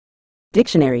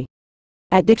Dictionary.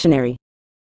 At dictionary.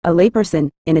 A layperson,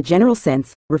 in a general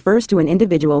sense, refers to an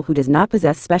individual who does not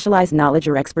possess specialized knowledge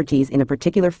or expertise in a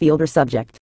particular field or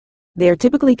subject. They are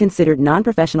typically considered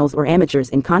non-professionals or amateurs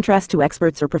in contrast to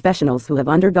experts or professionals who have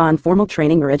undergone formal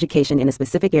training or education in a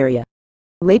specific area.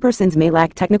 Laypersons may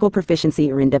lack technical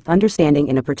proficiency or in-depth understanding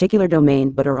in a particular domain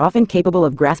but are often capable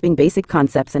of grasping basic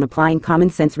concepts and applying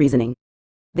common-sense reasoning.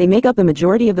 They make up the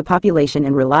majority of the population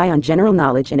and rely on general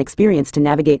knowledge and experience to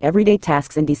navigate everyday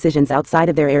tasks and decisions outside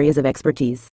of their areas of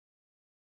expertise.